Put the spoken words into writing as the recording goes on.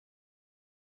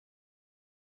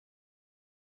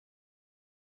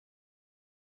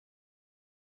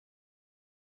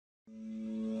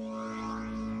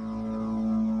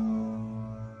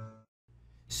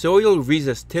Soil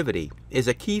resistivity is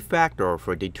a key factor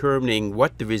for determining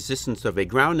what the resistance of a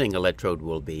grounding electrode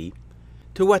will be,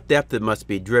 to what depth it must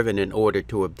be driven in order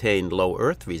to obtain low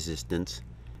earth resistance,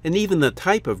 and even the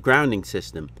type of grounding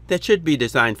system that should be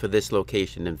designed for this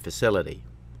location and facility.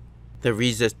 The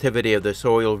resistivity of the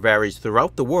soil varies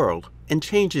throughout the world and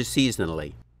changes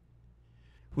seasonally.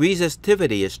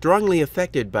 Resistivity is strongly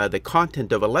affected by the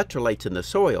content of electrolytes in the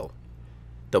soil,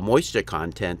 the moisture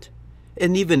content,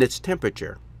 and even its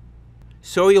temperature.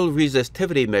 Soil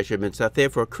resistivity measurements are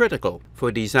therefore critical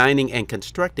for designing and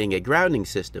constructing a grounding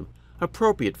system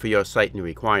appropriate for your site and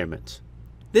requirements.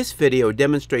 This video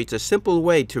demonstrates a simple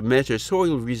way to measure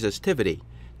soil resistivity,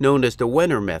 known as the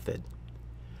Wenner method.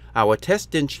 Our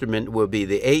test instrument will be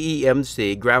the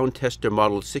Aemc Ground Tester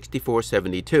Model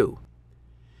 6472.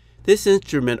 This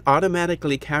instrument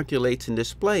automatically calculates and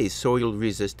displays soil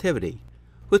resistivity,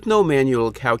 with no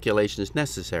manual calculations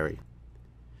necessary.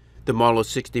 The Model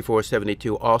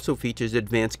 6472 also features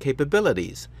advanced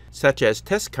capabilities, such as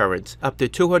test currents up to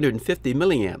 250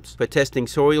 milliamps for testing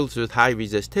soils with high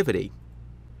resistivity,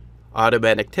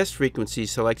 automatic test frequency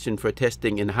selection for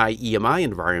testing in high EMI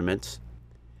environments,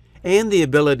 and the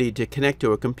ability to connect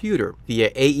to a computer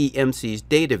via Aemc's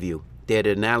DataView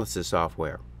data analysis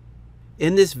software.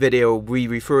 In this video, we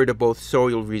refer to both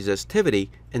soil resistivity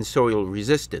and soil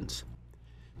resistance.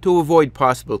 To avoid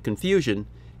possible confusion,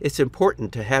 it's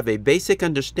important to have a basic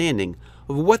understanding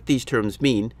of what these terms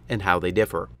mean and how they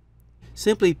differ.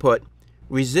 Simply put,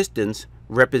 resistance,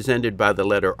 represented by the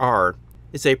letter R,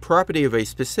 is a property of a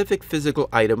specific physical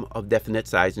item of definite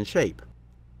size and shape,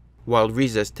 while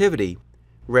resistivity,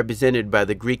 represented by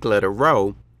the Greek letter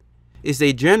rho, is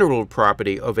a general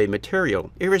property of a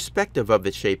material irrespective of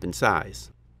its shape and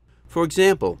size. For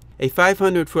example, a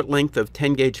 500-foot length of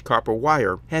 10-gauge copper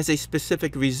wire has a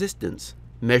specific resistance,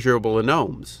 measurable in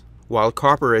ohms, while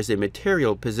copper as a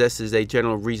material possesses a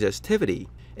general resistivity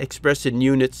expressed in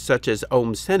units such as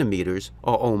ohm centimeters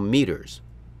or ohm meters.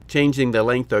 Changing the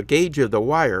length or gauge of the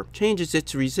wire changes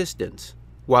its resistance,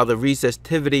 while the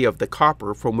resistivity of the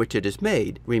copper from which it is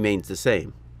made remains the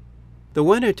same. The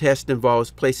Wenner test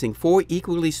involves placing 4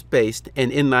 equally spaced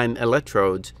and inline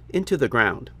electrodes into the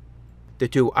ground. The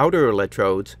 2 outer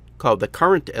electrodes, called the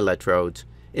current electrodes,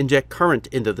 inject current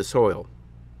into the soil.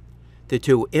 The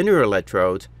 2 inner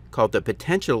electrodes, called the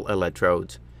potential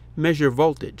electrodes, measure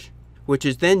voltage, which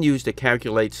is then used to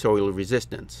calculate soil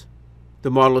resistance. The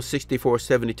Model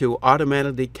 6472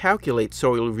 automatically calculates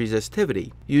soil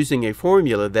resistivity using a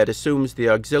formula that assumes the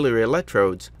auxiliary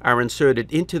electrodes are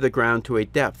inserted into the ground to a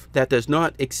depth that does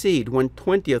not exceed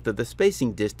 1/20th of the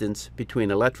spacing distance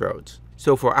between electrodes.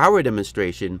 So for our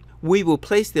demonstration, we will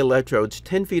place the electrodes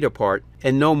 10 feet apart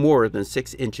and no more than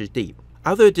 6 inches deep.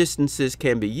 Other distances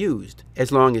can be used,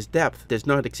 as long as depth does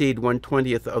not exceed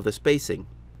 1/20th of the spacing.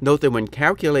 Note that when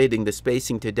calculating the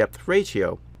spacing to depth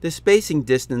ratio, the spacing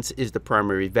distance is the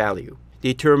primary value.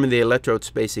 Determine the electrode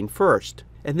spacing first,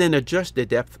 and then adjust the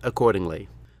depth accordingly.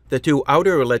 The 2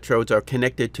 outer electrodes are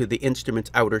connected to the instrument's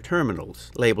outer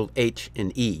terminals, labeled H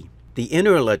and E. The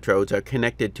inner electrodes are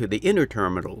connected to the inner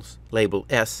terminals, labeled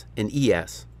S and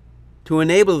ES. To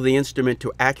enable the instrument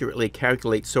to accurately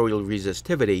calculate soil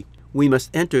resistivity, we must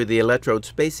enter the electrode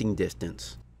spacing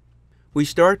distance. We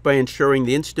start by ensuring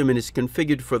the instrument is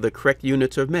configured for the correct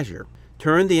units of measure.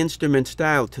 Turn the instrument's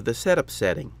dial to the setup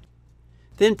setting.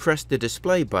 Then press the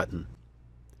display button.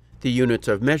 The units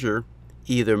of measure,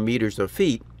 either meters or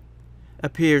feet,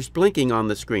 appears blinking on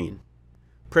the screen.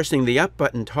 Pressing the up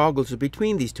button toggles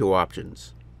between these 2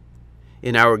 options.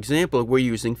 In our example, we're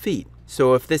using feet,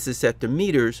 so if this is set to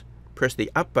meters, press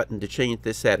the up button to change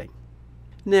this setting.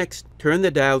 Next, turn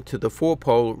the dial to the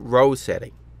 4-pole rho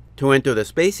setting. To enter the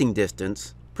spacing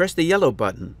distance, press the yellow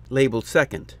button, labeled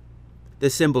second. The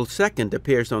symbol second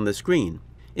appears on the screen,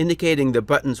 indicating the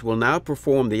buttons will now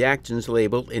perform the actions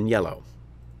labeled in yellow.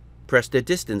 Press the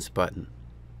distance button.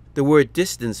 The word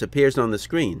distance appears on the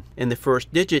screen, and the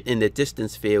first digit in the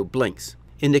distance field blinks,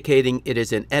 indicating it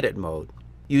is in edit mode.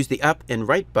 Use the up and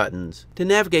right buttons to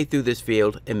navigate through this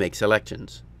field and make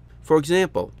selections. For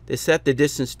example, to set the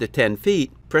distance to 10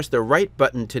 feet, press the right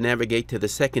button to navigate to the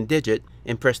second digit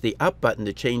and press the up button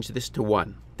to change this to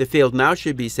 1. The field now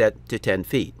should be set to 10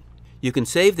 feet. You can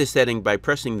save the setting by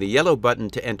pressing the yellow button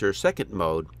to enter second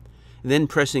mode, then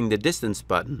pressing the distance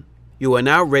button. You are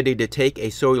now ready to take a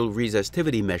soil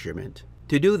resistivity measurement.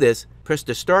 To do this, press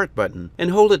the start button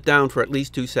and hold it down for at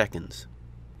least 2 seconds.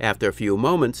 After a few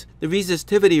moments, the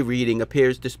resistivity reading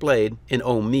appears displayed in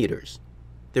ohm meters.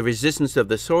 The resistance of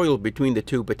the soil between the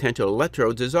 2 potential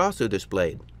electrodes is also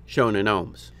displayed, shown in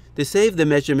ohms. To save the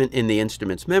measurement in the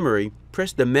instrument's memory,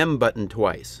 press the Mem button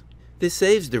twice. This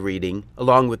saves the reading,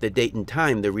 along with the date and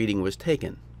time the reading was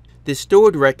taken. This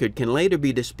stored record can later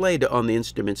be displayed on the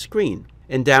instrument screen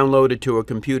and downloaded to a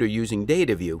computer using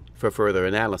DataView for further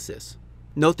analysis.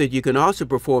 Note that you can also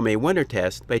perform a Wenner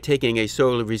test by taking a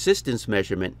soil resistance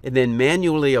measurement and then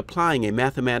manually applying a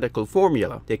mathematical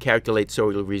formula to calculate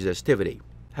soil resistivity.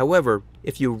 However,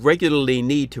 if you regularly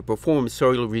need to perform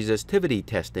soil resistivity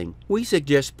testing, we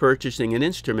suggest purchasing an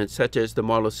instrument such as the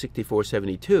Model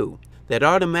 6472 that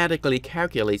automatically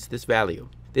calculates this value.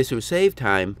 This will save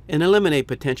time and eliminate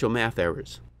potential math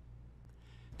errors.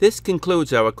 This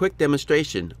concludes our quick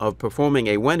demonstration of performing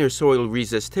a Wenner soil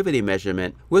resistivity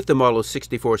measurement with the Model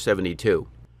 6472.